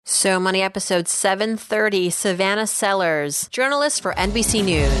So Money episode 730, Savannah Sellers, journalist for NBC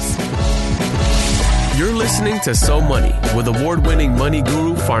News. You're listening to So Money with award-winning money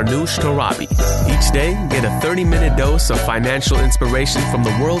guru Farnoosh Torabi. Each day, get a 30-minute dose of financial inspiration from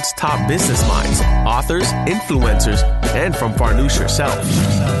the world's top business minds, authors, influencers, and from Farnoosh herself.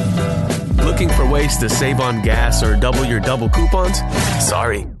 Looking for ways to save on gas or double your double coupons?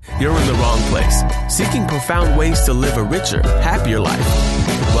 Sorry, you're in the wrong place. Seeking profound ways to live a richer, happier life.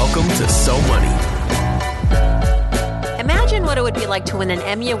 Welcome to So Money. Imagine what it would be like to win an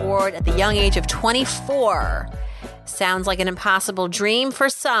Emmy Award at the young age of 24. Sounds like an impossible dream for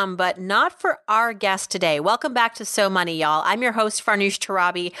some, but not for our guest today. Welcome back to So Money, y'all. I'm your host, Farnoosh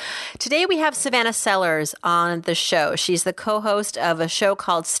Torabi. Today we have Savannah Sellers on the show. She's the co-host of a show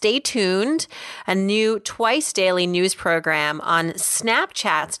called Stay Tuned, a new twice-daily news program on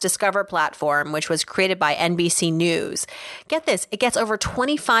Snapchat's Discover platform, which was created by NBC News. Get this, it gets over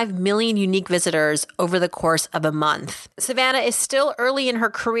 25 million unique visitors over the course of a month. Savannah is still early in her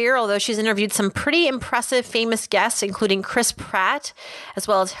career, although she's interviewed some pretty impressive famous guests, including Chris Pratt, as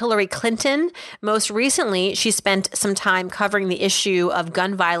well as Hillary Clinton. Most recently, she spent some time covering the issue of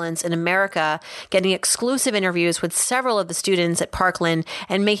gun violence in America, getting exclusive interviews with several of the students at Parkland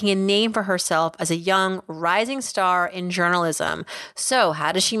and making a name for herself as a young, rising star in journalism. So,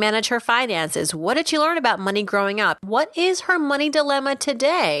 how does she manage her finances? What did she learn about money growing up? What is her money dilemma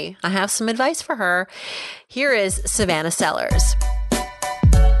today? I have some advice for her. Here is Savannah Sellers.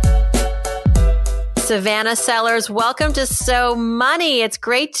 Savannah Sellers, welcome to So Money. It's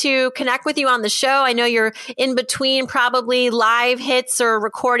great to connect with you on the show. I know you're in between probably live hits or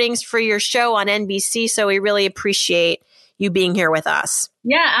recordings for your show on NBC, so we really appreciate you being here with us.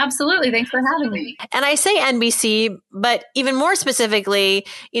 Yeah, absolutely. Thanks for having me. And I say NBC, but even more specifically,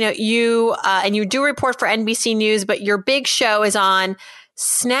 you do report for NBC News, but your big show is on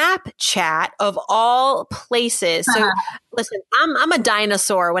Snapchat of all places. So listen, I'm a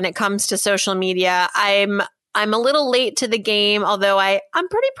dinosaur when it comes to social media. I'm a little late to the game, although I'm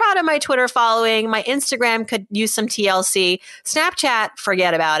pretty proud of my Twitter following. My Instagram could use some TLC. Snapchat,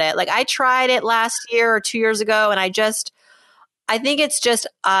 forget about it. Like I tried it last year or 2 years ago, and I think it's just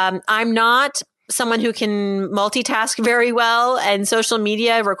I'm not someone who can multitask very well, and social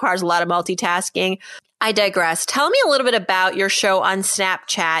media requires a lot of multitasking. I digress. Tell me a little bit about your show on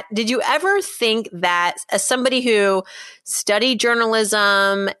Snapchat. Did you ever think that, as somebody who studied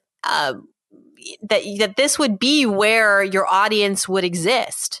journalism, that this would be where your audience would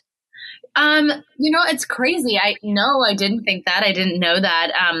exist? It's crazy. I didn't think that. I didn't know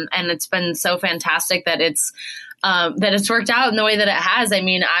that. And it's been so fantastic that it's worked out in the way that it has. I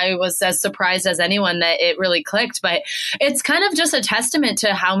mean, I was as surprised as anyone that it really clicked, but it's kind of just a testament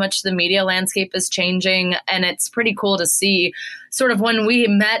to how much the media landscape is changing. And it's pretty cool to see sort of when we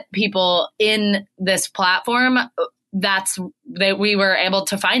met people in this platform, that we were able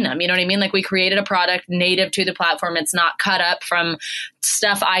to find them. You know what I mean? Like we created a product native to the platform. It's not cut up from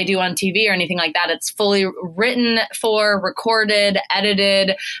stuff I do on TV or anything like that. It's fully written for, recorded,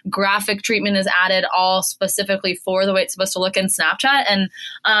 edited, graphic treatment is added, all specifically for the way it's supposed to look in Snapchat. And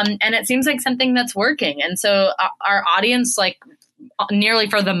it seems like something that's working. And so our audience, like, nearly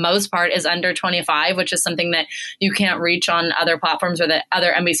for the most part is under 25, which is something that you can't reach on other platforms, or that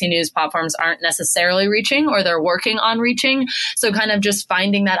other NBC News platforms aren't necessarily reaching, or they're working on reaching. So kind of just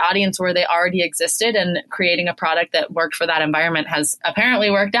finding that audience where they already existed and creating a product that worked for that environment has apparently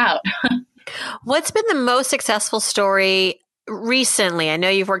worked out. What's been the most successful story recently? I know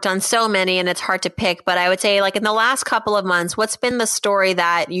you've worked on so many and it's hard to pick, but I would say, like, in the last couple of months, what's been the story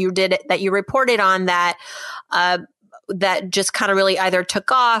that you reported on that just kind of really either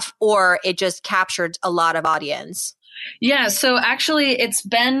took off or it just captured a lot of audience? Yeah. So actually it's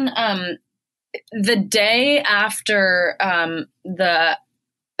been the day after the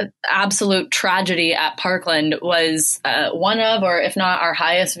absolute tragedy at Parkland was one of, or if not our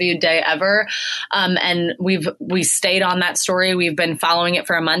highest viewed day ever. And we stayed on that story. We've been following it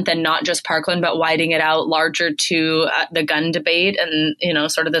for a month, and not just Parkland, but widening it out larger to the gun debate and,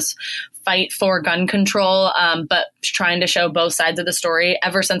 sort of this fight for gun control, but trying to show both sides of the story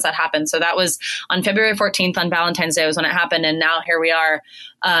ever since that happened. So that was on February 14th on Valentine's Day was when it happened. And now here we are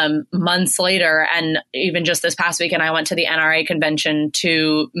months later. And even just this past weekend, I went to the NRA convention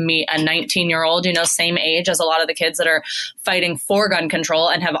to meet a 19-year-old, same age as a lot of the kids that are fighting for gun control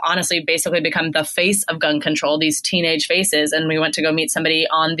and have honestly basically become the face of gun control, these teenage faces. And we went to go meet somebody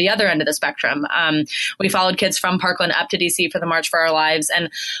on the other end of the spectrum. We followed kids from Parkland up to DC for the March for Our Lives.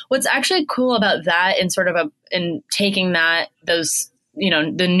 And what's actually cool about that, in sort of in taking those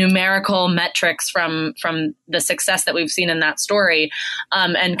the numerical metrics from the success that we've seen in that story,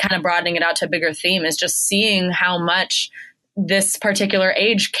 and kind of broadening it out to a bigger theme, is just seeing how much this particular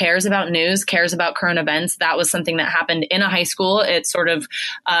age cares about news, cares about current events. That was something that happened in a high school. It's sort of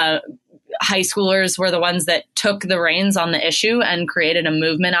high schoolers were the ones that took the reins on the issue and created a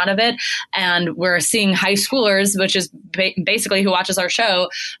movement out of it. And we're seeing high schoolers, which is basically who watches our show,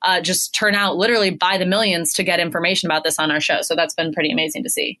 just turn out literally by the millions to get information about this on our show. So that's been pretty amazing to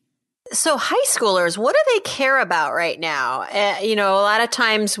see. So high schoolers, what do they care about right now? A lot of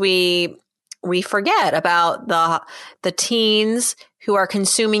times we forget about the teens who are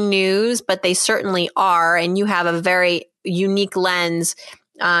consuming news, but they certainly are. And you have a very unique lens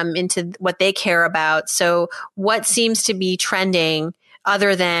into what they care about. So what seems to be trending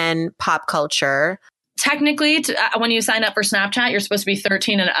other than pop culture? Technically, when you sign up for Snapchat, you're supposed to be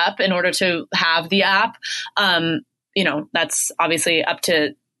 13 and up in order to have the app. That's obviously up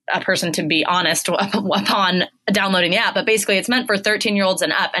to a person to be honest upon downloading the app, but basically it's meant for 13-year-olds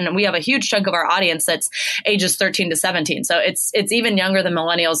and up. And we have a huge chunk of our audience that's ages 13 to 17. So it's even younger than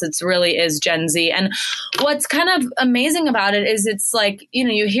millennials. It really is Gen Z. And what's kind of amazing about it is it's like,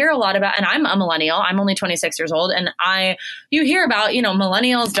 you hear a lot about, and I'm a millennial, I'm only 26 years old. And you hear about,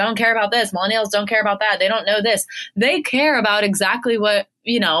 millennials don't care about this. Millennials don't care about that. They don't know this. They care about exactly what,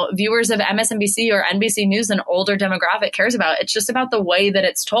 viewers of MSNBC or NBC News, an older demographic, cares about. It's just about the way that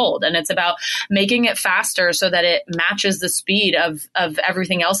it's told. And it's about making it faster so that it matches the speed of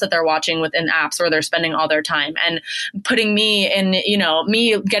everything else that they're watching within apps where they're spending all their time, and putting me in,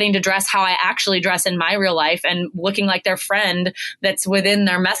 me getting to dress how I actually dress in my real life and looking like their friend that's within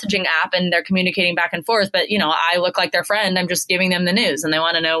their messaging app and they're communicating back and forth. But, I look like their friend. I'm just giving them the news and they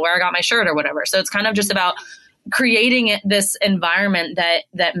want to know where I got my shirt or whatever. So it's kind of just about creating this environment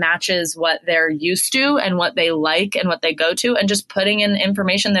that matches what they're used to and what they like and what they go to, and just putting in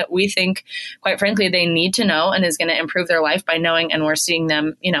information that we think, quite frankly, they need to know and is going to improve their life by knowing, and we're seeing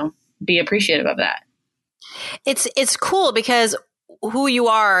them, be appreciative of that. It's cool because who you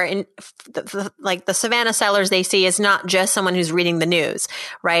are in like the Savannah Sellers they see is not just someone who's reading the news,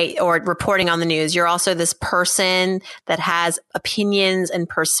 right? Or reporting on the news. You're also this person that has opinions and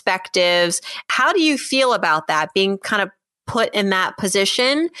perspectives. How do you feel about that, being kind of put in that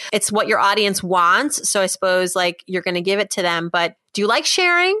position? It's what your audience wants. So I suppose like you're going to give it to them, but do you like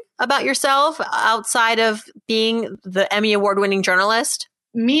sharing about yourself outside of being the Emmy Award winning journalist?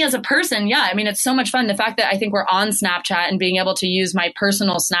 Me as a person, yeah. I mean, it's so much fun. The fact that I think we're on Snapchat and being able to use my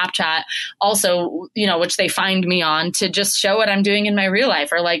personal Snapchat also, which they find me on, to just show what I'm doing in my real life,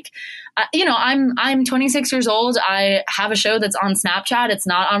 or like, I'm 26 years old. I have a show that's on Snapchat. It's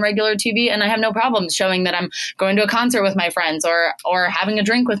not on regular TV, and I have no problem showing that I'm going to a concert with my friends, or having a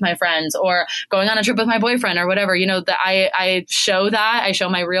drink with my friends, or going on a trip with my boyfriend, or whatever. That I show that. I show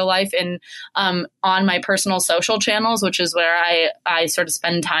my real life on my personal social channels, which is where I sort of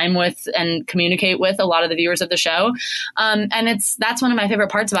spend time with and communicate with a lot of the viewers of the show. And that's one of my favorite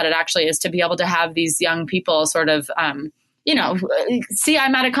parts about it, actually, is to be able to have these young people sort of see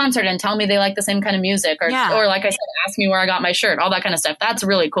I'm at a concert and tell me they like the same kind of music, or like I said, ask me where I got my shirt, all that kind of stuff. That's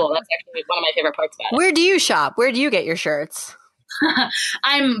really cool. That's actually one of my favorite parts about it. Where do you shop? Where do you get your shirts?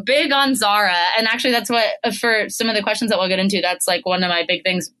 I'm big on Zara. And actually that's what, for some of the questions that we'll get into, that's like one of my big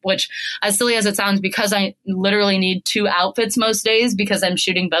things, which, as silly as it sounds, because I literally need 2 outfits most days because I'm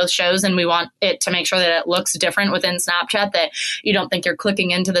shooting both shows and we want it to make sure that it looks different within Snapchat, that you don't think you're clicking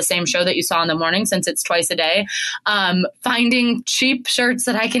into the same show that you saw in the morning, since it's twice a day. Finding cheap shirts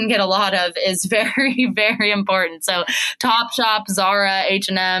that I can get a lot of is very, very important. So Topshop, Zara,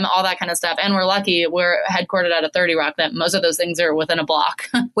 H&M, all that kind of stuff. And we're lucky we're headquartered out of 30 Rock, that most of those things are within a block.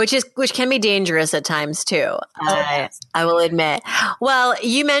 which can be dangerous at times too. I will admit. Well,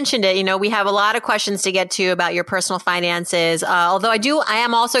 you mentioned it, we have a lot of questions to get to about your personal finances. Although I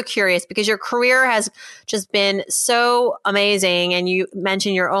am also curious because your career has just been so amazing. And you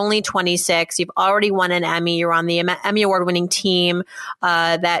mentioned you're only 26. You've already won an Emmy. You're on the Emmy Award winning team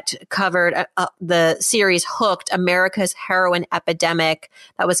that covered the series Hooked, America's Heroin Epidemic.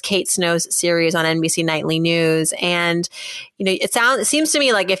 That was Kate Snow's series on NBC Nightly News. And, it seems to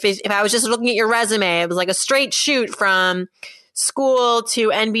me like if I was just looking at your resume, it was like a straight shoot from school to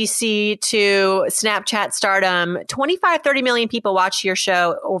NBC to Snapchat stardom. 25-30 million people watch your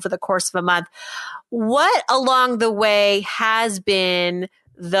show over the course of a month. What along the way has been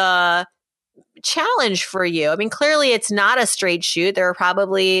the challenge for you? I mean, clearly it's not a straight shoot. There are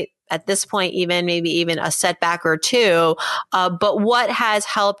probably at this point, maybe even a setback or two. But what has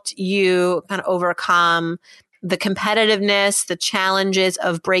helped you kind of overcome the competitiveness, the challenges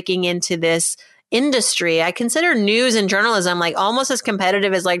of breaking into this industry. I consider news and journalism like almost as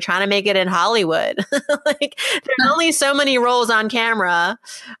competitive as like trying to make it in Hollywood. Like there's only so many roles on camera.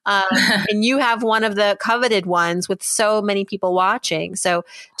 And you have one of the coveted ones with so many people watching. So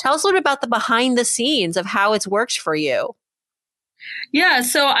tell us a little bit about the behind the scenes of how it's worked for you. Yeah.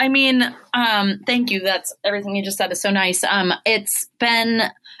 So, I mean, thank you. That's everything you just said is so nice. It's been,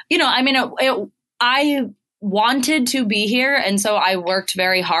 I wanted to be here. And so I worked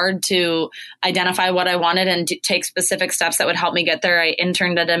very hard to identify what I wanted and to take specific steps that would help me get there. I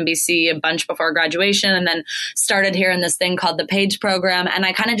interned at NBC a bunch before graduation and then started here in this thing called the Page Program. And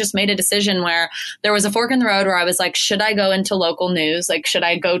I kind of just made a decision where there was a fork in the road where I was like, should I go into local news? Like, should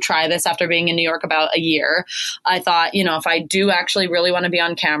I go try this after being in New York about a year? I thought, if I do actually really want to be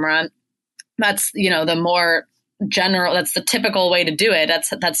on camera, that's, the more general, that's the typical way to do it.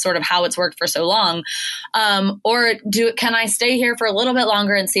 That's sort of how it's worked for so long. Can I stay here for a little bit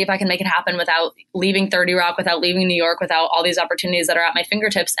longer and see if I can make it happen without leaving 30 Rock, without leaving New York, without all these opportunities that are at my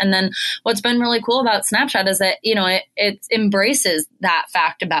fingertips? And then what's been really cool about Snapchat is that, it embraces that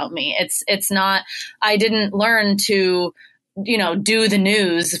fact about me. It's not, I didn't learn to do the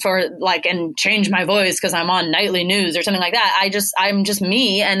news for like, and change my voice because I'm on nightly news or something like that. I'm just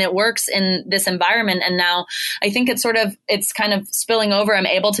me, and it works in this environment. And now I think it's kind of spilling over. I'm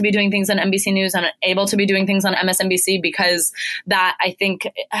able to be doing things on NBC News. I'm able to be doing things on MSNBC because that I think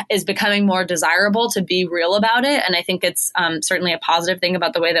is becoming more desirable to be real about it. And I think it's certainly a positive thing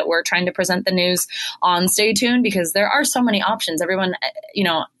about the way that we're trying to present the news on Stay Tuned, because there are so many options. Everyone, you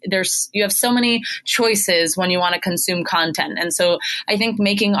have so many choices when you want to consume content. And so I think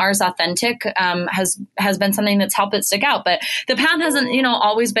making ours authentic has been something that's helped it stick out. But the path hasn't,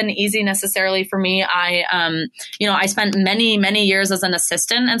 always been easy necessarily for me. I spent many, many years as an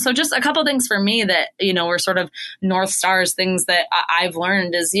assistant. And so just a couple things for me that, were sort of North Stars, things that I've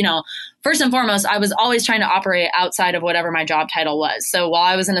learned is, first and foremost, I was always trying to operate outside of whatever my job title was. So while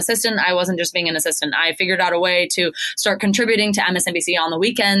I was an assistant, I wasn't just being an assistant. I figured out a way to start contributing to MSNBC on the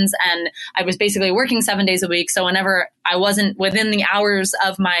weekends. And I was basically working 7 days a week. So whenever I wasn't within the hours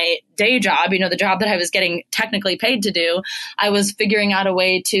of my day job, the job that I was getting technically paid to do, I was figuring out a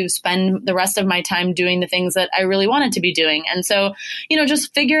way to spend the rest of my time doing the things that I really wanted to be doing. And so,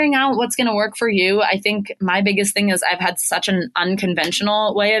 just figuring out what's going to work for you. I think my biggest thing is I've had such an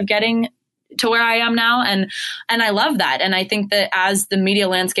unconventional way of getting to where I am now. And I love that. And I think that as the media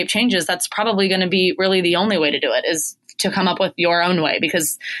landscape changes, that's probably going to be really the only way to do it, is to come up with your own way,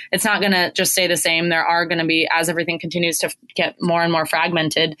 because it's not going to just stay the same. There are going to be, as everything continues to get more and more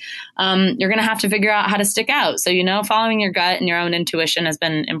fragmented, you're going to have to figure out how to stick out. So, following your gut and your own intuition has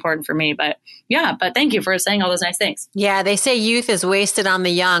been important for me. But thank you for saying all those nice things. Yeah, they say youth is wasted on the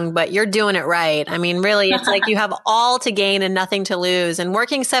young, but you're doing it right. I mean, really, it's like you have all to gain and nothing to lose. And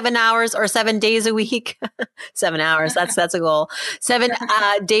working 7 hours or 7 days a week, 7 hours, that's a goal. 7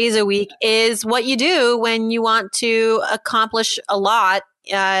 days a week is what you do when you want to accomplish a lot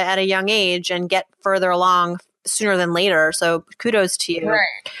at a young age and get further along sooner than later. So kudos to you.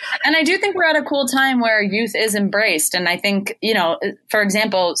 Right. And I do think we're at a cool time where youth is embraced. And I think, for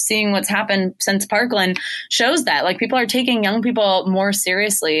example, seeing what's happened since Parkland shows that, like, people are taking young people more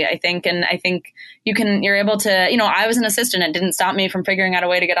seriously, I think. And I think you're able to, I was an assistant. It didn't stop me from figuring out a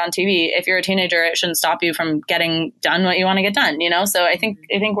way to get on TV. If you're a teenager, it shouldn't stop you from getting done what you want to get done, So I think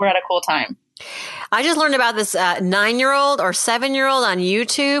we're at a cool time. I just learned about this 9-year-old or 7-year-old on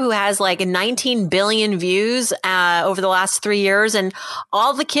YouTube who has like 19 billion views over the last 3 years. And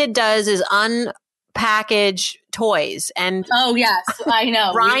all the kid does is unpackage toys. And oh, yes, I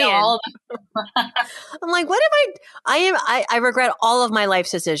know. Ryan. I'm like, what if I regret all of my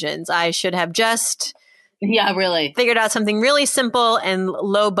life's decisions. I should have just really figured out something really simple and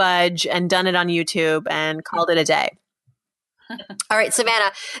low budge and done it on YouTube and called it a day. All right,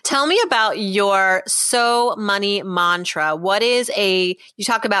 Savannah, tell me about your So Money mantra. What is you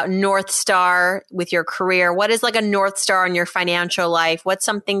talk about North Star with your career. What is like a North Star in your financial life? What's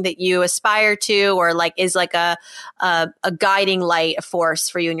something that you aspire to, or like is like a guiding light, a force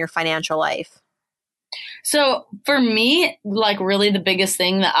for you in your financial life? So for me, like really the biggest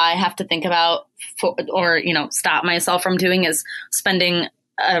thing that I have to think about or stop myself from doing is spending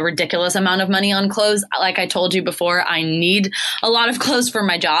a ridiculous amount of money on clothes. Like I told you before, I need a lot of clothes for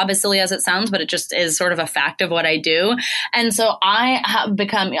my job, as silly as it sounds, but it just is sort of a fact of what I do. And so I have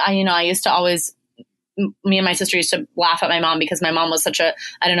become, I used to always me and my sister used to laugh at my mom because my mom was such a,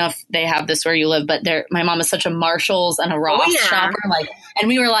 I don't know if they have this where you live, but my mom is such a Marshalls and a Ross shopper. And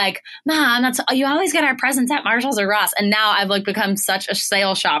we were like, Mom, you always get our presents at Marshalls or Ross. And now I've like become such a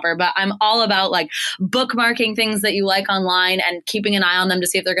sale shopper, but I'm all about like bookmarking things that you like online and keeping an eye on them to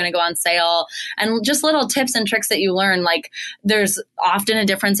see if they're going to go on sale, and just little tips and tricks that you learn. Like there's often a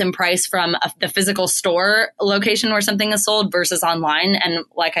difference in price from the physical store location where something is sold versus online. And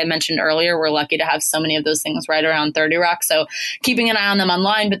like I mentioned earlier, we're lucky to have so many of those things right around 30 Rock. So keeping an eye on them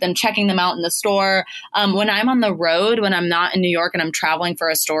online, but then checking them out in the store. When I'm on the road, when I'm not in New York and I'm traveling for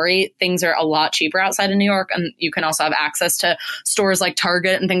a story, things are a lot cheaper outside of New York. And you can also have access to stores like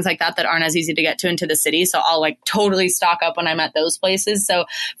Target and things like that that aren't as easy to get to into the city. So I'll like totally stock up when I'm at those places. So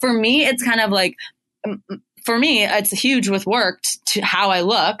for me, it's kind of like, for me, it's huge with work to how I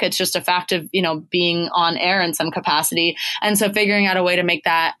look. It's just a fact of, being on air in some capacity. And so figuring out a way to make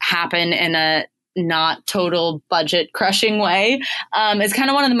that happen in a not total budget crushing way is kind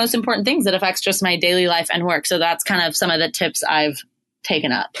of one of the most important things that affects just my daily life and work. So that's kind of some of the tips I've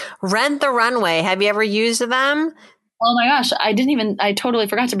taken up. Rent the Runway. Have you ever used them? Oh my gosh, I totally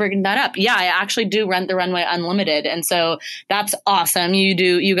forgot to bring that up. Yeah, I actually do Rent the Runway unlimited. And so that's awesome.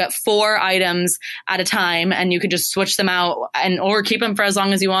 You get 4 items at a time and you could just switch them out or keep them for as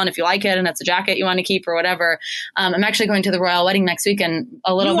long as you want if you like it and it's a jacket you want to keep or whatever. I'm actually going to the royal wedding next week and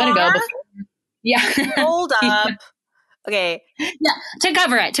a little bit ago. Yeah. Hold up. Okay. Yeah. To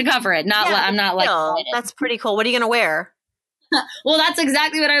cover it. I'm not like, that's pretty cool. What are you going to wear? Well, that's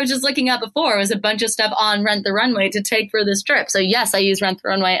exactly what I was just looking at before. It was a bunch of stuff on Rent the Runway to take for this trip. So yes, I use Rent the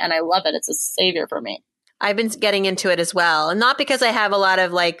Runway and I love it. It's a savior for me. I've been getting into it as well. And not because I have a lot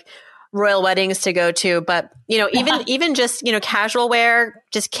of like royal weddings to go to, but even just, casual wear,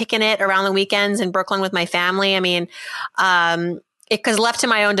 just kicking it around the weekends in Brooklyn with my family. I mean, because left to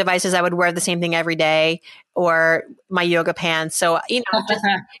my own devices, I would wear the same thing every day or my yoga pants. So,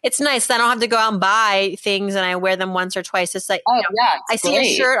 it's nice. I don't have to go out and buy things and I wear them once or twice. It's like, I see a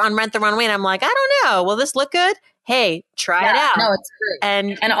shirt on Rent the Runway and I'm like, I don't know. Will this look good? Hey, try it out. No, it's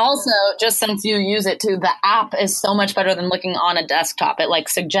great. And also, just since you use it too, the app is so much better than looking on a desktop. It like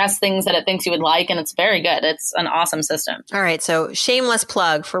suggests things that it thinks you would like, and it's very good. It's an awesome system. All right, so shameless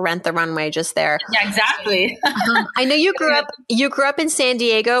plug for Rent the Runway just there. Yeah, exactly. I know you grew up in San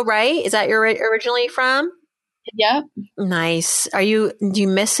Diego, right? Is that you're originally from? Yeah. Nice. Do you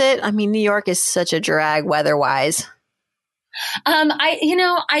miss it? I mean, New York is such a drag weather-wise.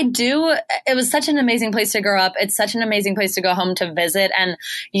 I do. It was such an amazing place to grow up. It's such an amazing place to go home to visit. And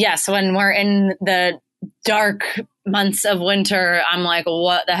yes, when we're in the dark months of winter, I'm like,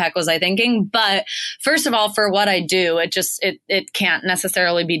 what the heck was I thinking? But first of all, for what I do, it can't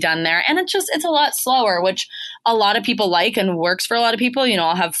necessarily be done there. And it's a lot slower, which a lot of people like and works for a lot of people.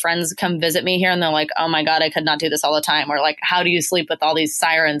 I'll have friends come visit me here and they're like, oh my God, I could not do this all the time. Or like, how do you sleep with all these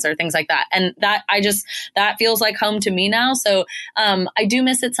sirens or things like that? And that feels like home to me now. So, I do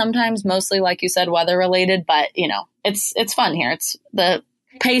miss it sometimes, mostly like you said, weather related, but it's fun here. It's the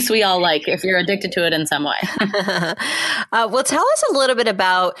pace we all like if you're addicted to it in some way. Well, tell us a little bit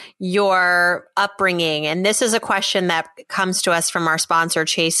about your upbringing. And this is a question that comes to us from our sponsor,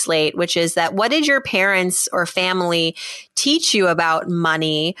 Chase Slate, which is that what did your parents or family teach you about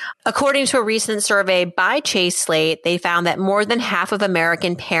money? According to a recent survey by Chase Slate, they found that more than half of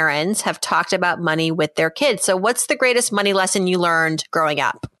American parents have talked about money with their kids. So what's the greatest money lesson you learned growing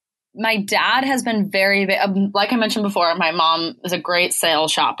up? My dad has been very, like I mentioned before, my mom is a great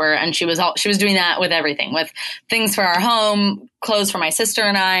sales shopper and she was doing that with everything, with things for our home, clothes for my sister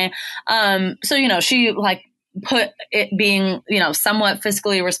and I. So, she like put it being, somewhat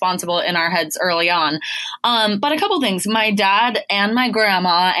fiscally responsible in our heads early on. But a couple things, my dad and my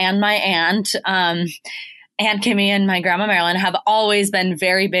grandma and my aunt, Aunt Kimmy and my grandma Marilyn have always been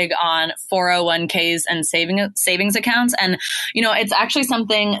very big on 401ks and savings accounts. And, it's actually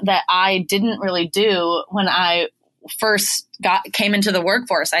something that I didn't really do when I first came into the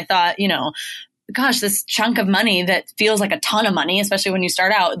workforce. I thought, gosh, this chunk of money that feels like a ton of money, especially when you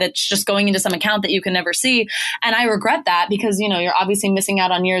start out, that's just going into some account that you can never see. And I regret that because, you're obviously missing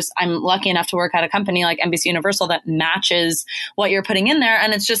out on years. I'm lucky enough to work at a company like NBC Universal that matches what you're putting in there.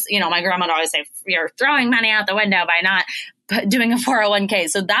 And it's just, my grandma would always say, you're throwing money out the window by not doing a 401k.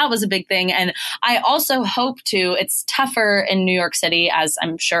 So that was a big thing. And I also hope to, it's tougher in New York City, as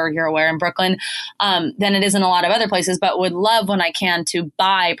I'm sure you're aware, in Brooklyn, than it is in a lot of other places, but would love when I can to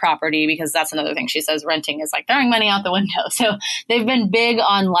buy property, because that's another thing she says, renting is like throwing money out the window. So they've been big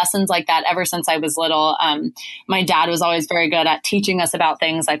on lessons like that ever since I was little. My dad was always very good at teaching us about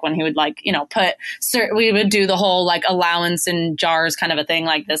things, like when he would we would do the whole like allowance in jars kind of a thing,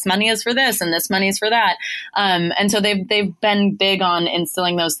 like this money is for this and this money is for that. And so they've been big on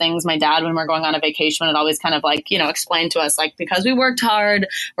instilling those things. My dad, when we're going on a vacation, would always kind of like, explain to us, like, because we worked hard,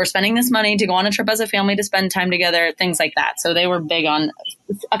 we're spending this money to go on a trip as a family to spend time together, things like that. So they were big on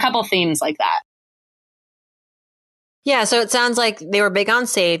a couple themes like that. Yeah, so it sounds like they were big on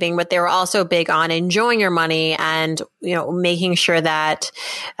saving, but they were also big on enjoying your money and, making sure that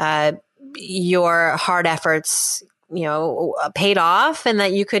your hard efforts, paid off, and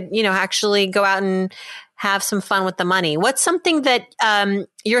that you could, actually go out and have some fun with the money. What's something that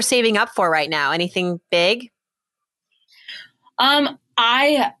you're saving up for right now? Anything big?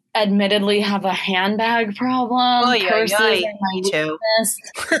 I admittedly have a handbag problem. Purses are my weakness.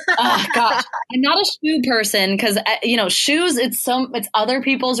 Oh gosh, I'm not a shoe person because shoes. It's other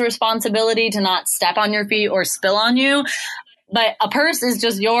people's responsibility to not step on your feet or spill on you. But a purse is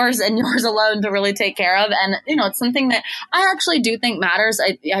just yours and yours alone to really take care of. And it's something that I actually do think matters.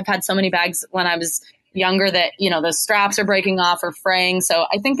 I've had so many bags when I was younger that, the straps are breaking off or fraying. So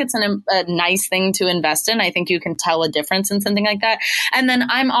I think it's a nice thing to invest in. I think you can tell a difference in something like that. And then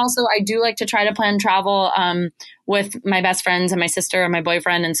I do like to try to plan travel with my best friends and my sister and my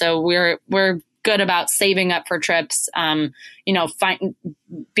boyfriend. And so we're good about saving up for trips,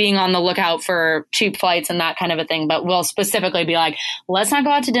 being on the lookout for cheap flights and that kind of a thing. But we'll specifically be like, let's not go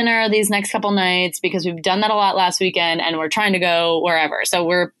out to dinner these next couple nights because we've done that a lot last weekend and we're trying to go wherever. So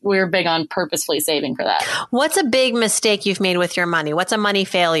we're big on purposefully saving for that. What's a big mistake you've made with your money? What's a money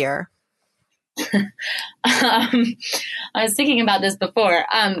failure? I was thinking about this before.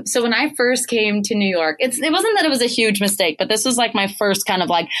 So when I first came to New York, it wasn't that it was a huge mistake, but this was like my first kind of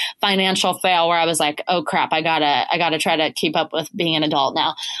like financial fail where I was like, oh crap, I gotta try to keep up with being an adult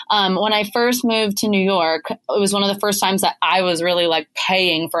now. When I first moved to New York, it was one of the first times that I was really like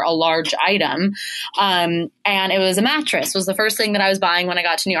paying for a large item. And it was a mattress was the first thing that I was buying when I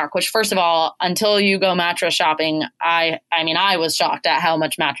got to New York, which first of all, until you go mattress shopping, I was shocked at how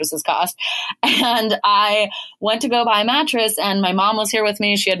much mattresses cost. And I went to go buy a mattress and my mom was here with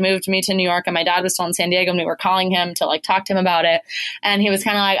me. She had moved me to New York and my dad was still in San Diego and we were calling him to like talk to him about it. And he was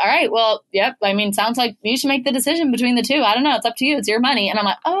kind of like, all right, well, yep. Sounds like you should make the decision between the two. I don't know. It's up to you. It's your money. And I'm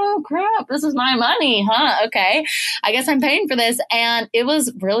like, oh crap, this is my money, huh? Okay. I guess I'm paying for this. And it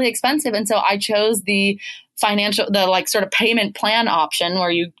was really expensive. And so I chose the like sort of payment plan option where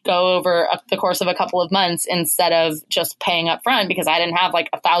you go over the course of a couple of months instead of just paying up front because I didn't have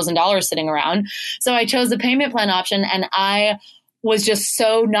like $1,000 sitting around. So I chose the payment plan option and I was just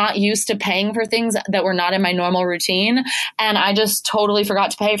so not used to paying for things that were not in my normal routine. And I just totally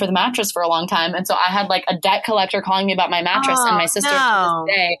forgot to pay for the mattress for a long time. And so I had like a debt collector calling me about my mattress and my sister to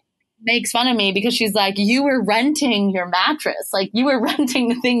this day makes fun of me because she's like, you were renting your mattress. Like you were renting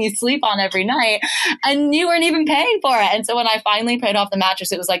the thing you sleep on every night and you weren't even paying for it. And so when I finally paid off the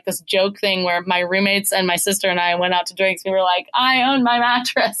mattress, it was like this joke thing where my roommates and my sister and I went out to drinks. We were like, I own my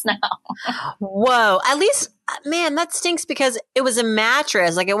mattress now. Whoa. At least, man, that stinks because it was a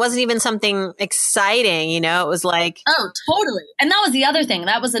mattress. Like it wasn't even something exciting, It was like, oh, totally. And that was the other thing.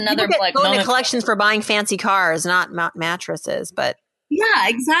 That was another like going to collections for buying fancy cars, not mattresses, but. Yeah,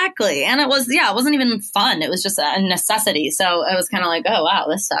 exactly. And it wasn't even fun. It was just a necessity. So it was kind of like, oh, wow,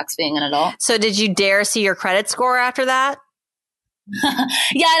 this sucks being an adult. So did you dare see your credit score after that?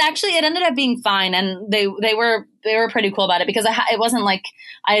 Yeah, it ended up being fine. And they were pretty cool about it because it wasn't like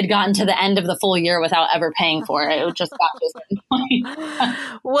I had gotten to the end of the full year without ever paying for it. It just got to a certain point.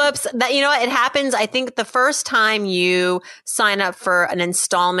 Whoops. That, it happens. I think the first time you sign up for an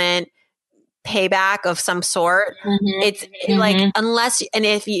installment payback of some sort, it's like, unless, and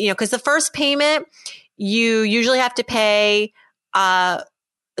if because the first payment you usually have to pay not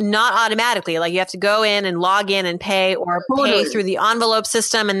automatically, like you have to go in and log in and pay or pay through the envelope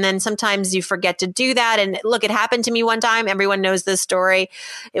system, and then sometimes you forget to do that. And look, it happened to me one time. Everyone knows this story.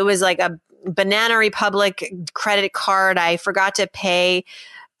 It was like a Banana Republic credit card. I forgot to pay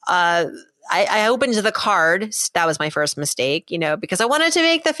I opened the card. That was my first mistake, because I wanted to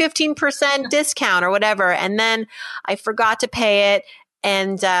make the 15% discount or whatever. And then I forgot to pay it.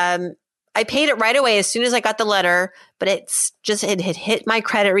 And I paid it right away as soon as I got the letter. But it had hit my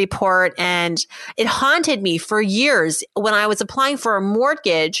credit report and it haunted me for years. When I was applying for a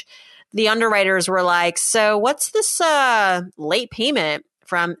mortgage, the underwriters were like, so what's this late payment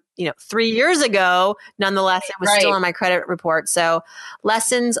from 3 years ago? Nonetheless, it was still on my credit report. So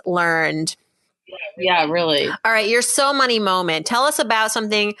lessons learned. Yeah, really. All right, your So Money moment. Tell us about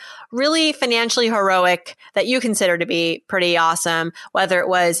something really financially heroic that you consider to be pretty awesome, whether it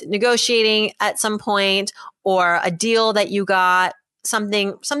was negotiating at some point or a deal that you got,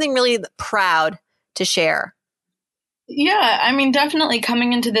 something really proud to share. Yeah, I mean, definitely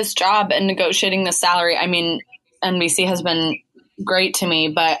coming into this job and negotiating the salary. I mean, NBC has been great to me,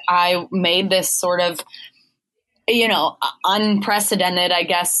 but I made this sort of, unprecedented, I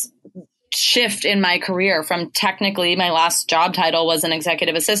guess, shift in my career from technically my last job title was an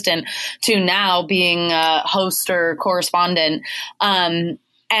executive assistant to now being a host or correspondent. And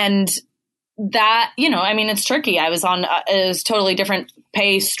that, it's tricky. I was on it was totally different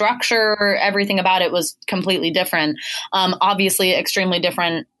pay structure. Everything about it was completely different. Obviously extremely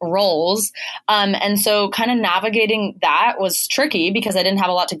different roles. And so kind of navigating that was tricky because I didn't have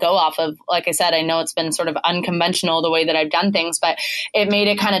a lot to go off of. Like I said, I know it's been sort of unconventional the way that I've done things, but it made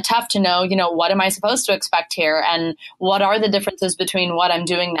it kind of tough to know, what am I supposed to expect here? And what are the differences between what I'm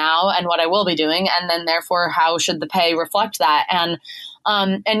doing now and what I will be doing? And then therefore, how should the pay reflect that? And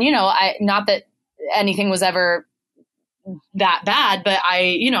not that anything was ever that bad, but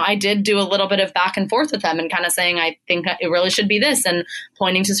I did do a little bit of back and forth with them and kind of saying, I think it really should be this, and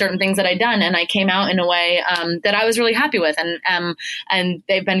pointing to certain things that I'd done. And I came out in a way that I was really happy with, and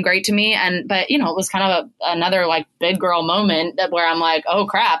they've been great to me. But it was kind of another like big girl moment where I'm like, oh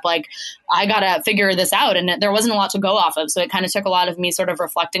crap, like I got to figure this out. And there wasn't a lot to go off of. So it kind of took a lot of me sort of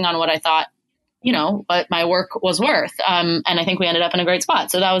reflecting on what I thought, what my work was worth. And I think we ended up in a great spot.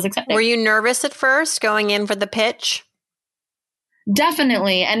 So that was exciting. Were you nervous at first going in for the pitch?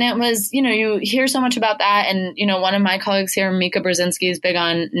 Definitely. And it was, you hear so much about that. And, one of my colleagues here, Mika Brzezinski, is big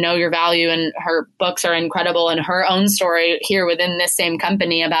on know your value, and her books are incredible. And her own story here within this same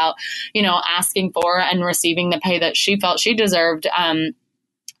company about, asking for and receiving the pay that she felt she deserved.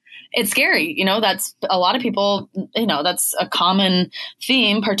 It's scary. That's a lot of people, that's a common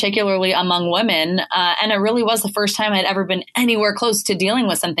theme, particularly among women. And it really was the first time I'd ever been anywhere close to dealing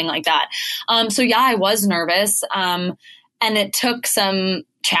with something like that. So yeah, I was nervous. And it took some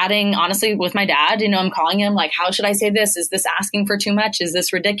chatting, honestly, with my dad. I'm calling him like, how should I say this? Is this asking for too much? Is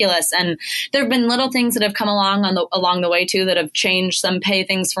this ridiculous? And there have been little things that have come along along the way too, that have changed some pay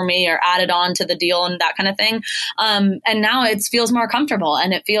things for me or added on to the deal and that kind of thing. And now it feels more comfortable,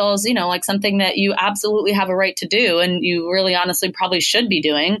 and it feels, like something that you absolutely have a right to do, and you really honestly probably should be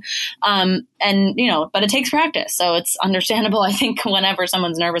doing. But it takes practice. So it's understandable, I think, whenever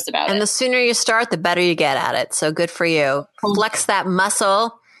someone's nervous about it. And the sooner you start, the better you get at it. So good for you. Flex that muscle.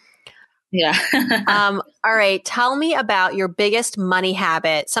 Yeah. All right. Tell me about your biggest money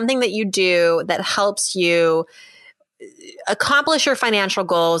habit, something that you do that helps you accomplish your financial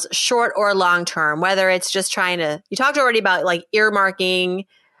goals, short or long term, whether it's just you talked already about like earmarking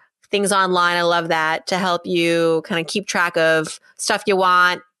things online. I love that, to help you kind of keep track of stuff you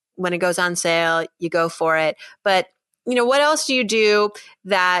want. When it goes on sale, you go for it. But, what else do you do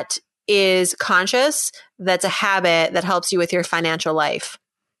that is conscious, that's a habit that helps you with your financial life?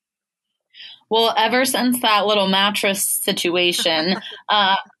 Well, ever since that little mattress situation,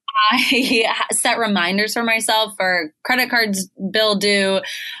 I set reminders for myself for credit cards bill due,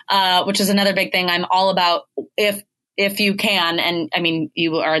 which is another big thing. I'm all about if you can, and I mean,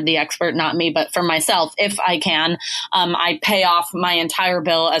 you are the expert, not me, but for myself, if I can, I pay off my entire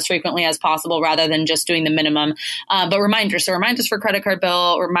bill as frequently as possible rather than just doing the minimum. But reminders for credit card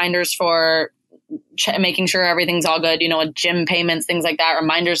bill, reminders for making sure everything's all good, gym payments, things like that,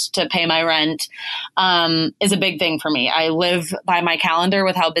 reminders to pay my rent, is a big thing for me. I live by my calendar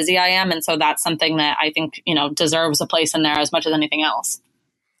with how busy I am. And so that's something that I think, deserves a place in there as much as anything else.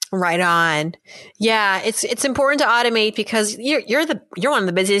 Right on. Yeah, it's important to automate because you're one of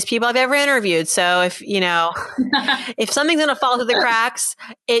the busiest people I've ever interviewed. So if if something's going to fall through the cracks,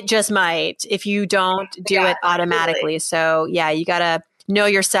 it just might if you don't do it automatically. Absolutely. So yeah, you got to know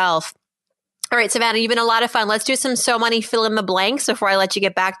yourself. All right, Savannah, you've been a lot of fun. Let's do some So Money fill in the blanks before I let you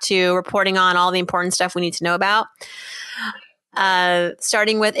get back to reporting on all the important stuff we need to know about.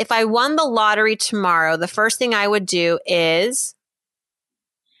 Starting with, if I won the lottery tomorrow, the first thing I would do is...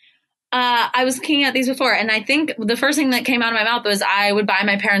 I was looking at these before, and I think the first thing that came out of my mouth was I would buy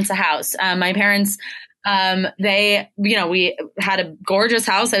my parents a house. My parents we had a gorgeous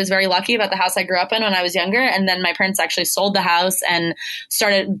house. I was very lucky about the house I grew up in when I was younger. And then my parents actually sold the house and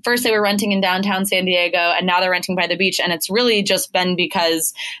first they were renting in downtown San Diego, and now they're renting by the beach. And it's really just been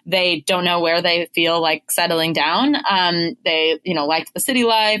because they don't know where they feel like settling down. They, liked the city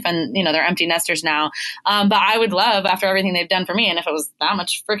life, and, they're empty nesters now. But I would love, after everything they've done for me, and if it was that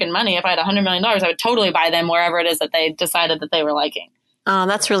much freaking money, if I had $100 million, I would totally buy them wherever it is that they decided that they were liking. Oh,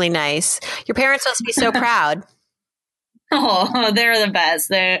 that's really nice. Your parents must be so proud. Oh, they're the best.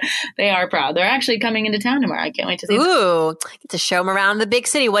 They are proud. They're actually coming into town tomorrow. I can't wait to see them. Ooh, get to show them around the big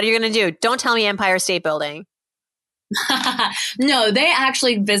city. What are you going to do? Don't tell me Empire State Building. No, they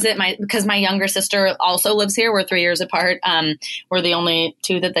actually visit because my younger sister also lives here. We're 3 years apart. We're the only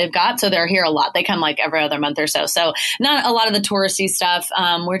two that they've got. So they're here a lot. They come like every other month or so. So not a lot of the touristy stuff.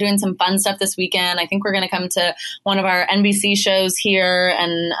 We're doing some fun stuff this weekend. I think we're going to come to one of our NBC shows here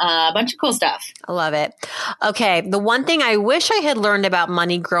and a bunch of cool stuff. I love it. Okay. The one thing I wish I had learned about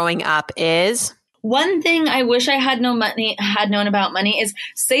money growing up is... One thing I wish I had known about money is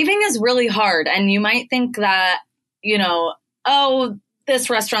saving is really hard. And you might think that,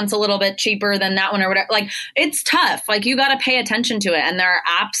 this restaurant's a little bit cheaper than that one or whatever. Like, it's tough. Like, you got to pay attention to it. And there are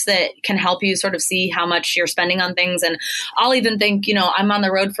apps that can help you sort of see how much you're spending on things. And I'll even think, I'm on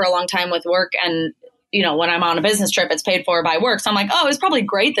the road for a long time with work, and when I'm on a business trip, it's paid for by work. So I'm like, oh, it was probably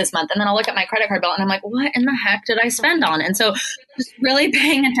great this month. And then I'll look at my credit card bill and I'm like, what in the heck did I spend on? And so just really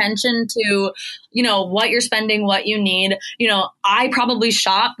paying attention to, what you're spending, what you need. I probably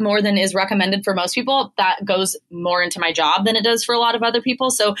shop more than is recommended for most people. That goes more into my job than it does for a lot of other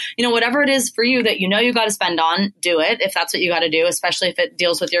people. So, whatever it is for you that you got to spend on, do it if that's what you got to do, especially if it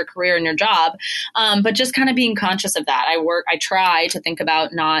deals with your career and your job. But just kind of being conscious of that. I try to think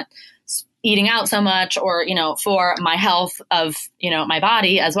about not eating out so much, or, for my health of, my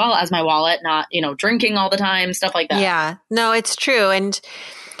body as well as my wallet, not, drinking all the time, stuff like that. Yeah, no, it's true. And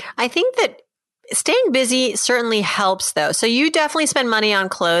I think that staying busy certainly helps, though. So you definitely spend money on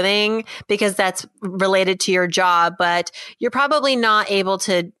clothing because that's related to your job, but you're probably not able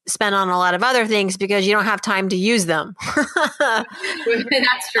to spend on a lot of other things because you don't have time to use them.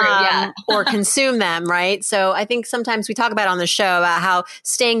 That's true, yeah. Or consume them, right? So I think sometimes we talk about on the show about how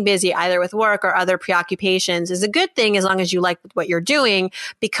staying busy either with work or other preoccupations is a good thing as long as you like what you're doing,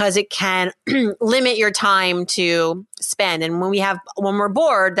 because it can limit your time to spend. And when we're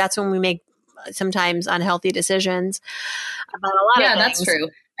bored, that's when we make sometimes unhealthy decisions about a lot of things. Yeah, that's true.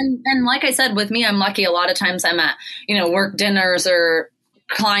 And like I said, with me, I'm lucky. A lot of times I'm at, work dinners or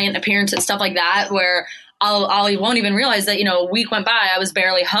client appearances, stuff like that, where I won't even realize that, a week went by, I was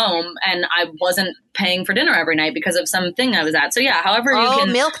barely home and I wasn't paying for dinner every night because of something I was at. So yeah, however you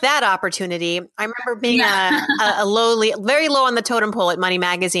can milk that opportunity. I remember being a very low on the totem pole at Money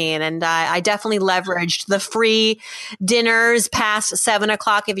Magazine. And I definitely leveraged the free dinners past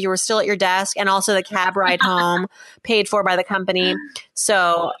 7:00 if you were still at your desk, and also the cab ride home paid for by the company.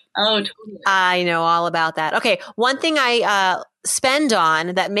 So totally. I know all about that. Okay. One thing I spend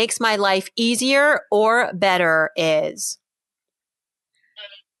on that makes my life easier or better is?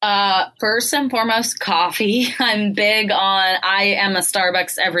 First and foremost, coffee. I am a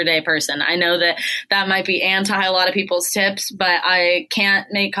Starbucks everyday person. I know that might be anti a lot of people's tips, but I can't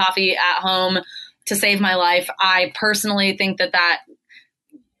make coffee at home to save my life. I personally think that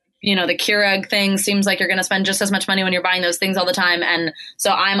the Keurig thing seems like you're going to spend just as much money when you're buying those things all the time. And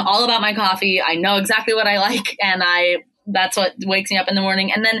so I'm all about my coffee. I know exactly what I like, and that's what wakes me up in the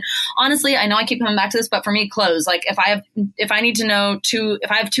morning. And then honestly, I know I keep coming back to this, but for me, clothes, like if I have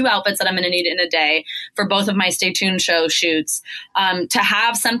two outfits that I'm going to need in a day for both of my Stay Tuned show shoots, to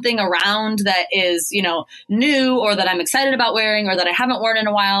have something around that is, new, or that I'm excited about wearing, or that I haven't worn in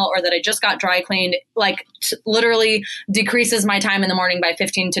a while, or that I just got dry cleaned, like literally decreases my time in the morning by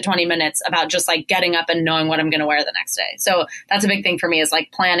 15 to 20 minutes about just like getting up and knowing what I'm going to wear the next day. So that's a big thing for me, is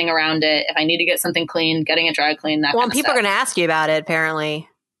like planning around it. If I need to get something clean, getting it dry cleaned, that kind of people stuff. Are going to ask you about it, apparently.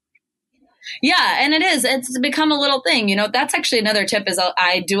 Yeah, and it's become a little thing. That's actually another tip, is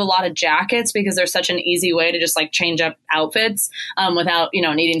I do a lot of jackets because they're such an easy way to just like change up outfits without,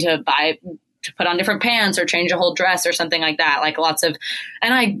 needing to put on different pants or change a whole dress or something like that. Like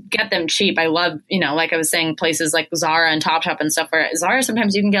and I get them cheap. I love, like I was saying, places like Zara and Topshop and stuff, where Zara,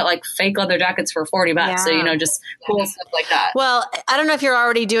 sometimes you can get like fake leather jackets for $40. Yeah. So, just cool stuff like that. Well, I don't know if you're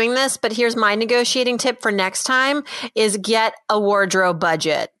already doing this, but here's my negotiating tip for next time is get a wardrobe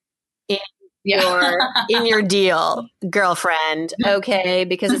budget in your deal, girlfriend. Okay.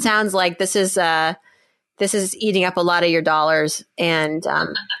 Because it sounds like this is eating up a lot of your dollars, and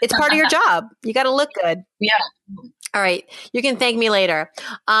it's part of your job. You got to look good. Yeah. All right. You can thank me later.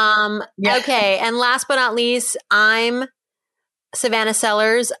 Okay. And last but not least, I'm Savannah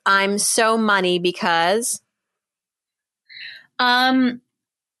Sellers. I'm So Money because I'm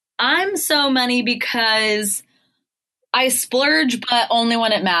So Money because I splurge, but only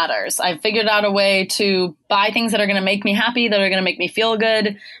when it matters. I've figured out a way to buy things that are going to make me happy, that are going to make me feel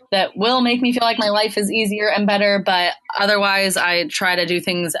good, that will make me feel like my life is easier and better. But otherwise, I try to do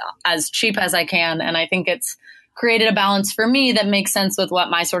things as cheap as I can. And I think it's created a balance for me that makes sense with what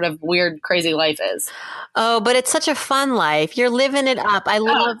my sort of weird, crazy life is. Oh, but it's such a fun life. You're living it up. I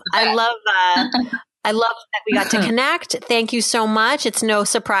love that we got to connect. Thank you so much. It's no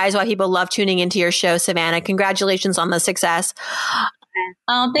surprise why people love tuning into your show, Savannah. Congratulations on the success.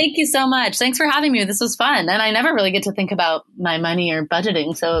 Oh, thank you so much. Thanks for having me. This was fun. And I never really get to think about my money or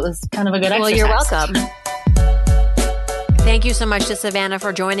budgeting, so it was kind of a good exercise. Well, you're welcome. Thank you so much to Savannah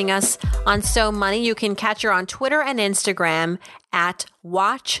for joining us on So Money. You can catch her on Twitter and Instagram at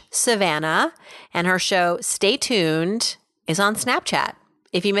Watch Savannah, and her show Stay Tuned is on Snapchat.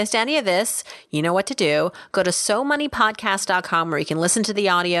 If you missed any of this, you know what to do. Go to SoMoneyPodcast.com where you can listen to the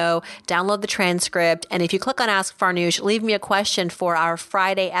audio, download the transcript, and if you click on Ask Farnoosh, leave me a question for our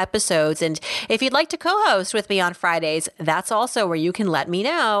Friday episodes. And if you'd like to co-host with me on Fridays, that's also where you can let me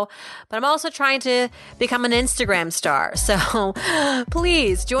know. But I'm also trying to become an Instagram star. So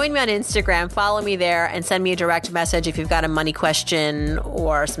please join me on Instagram, follow me there, and send me a direct message if you've got a money question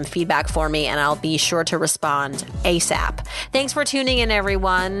or some feedback for me, and I'll be sure to respond ASAP. Thanks for tuning in, everyone,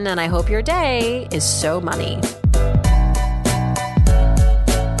 and I hope your day is so money.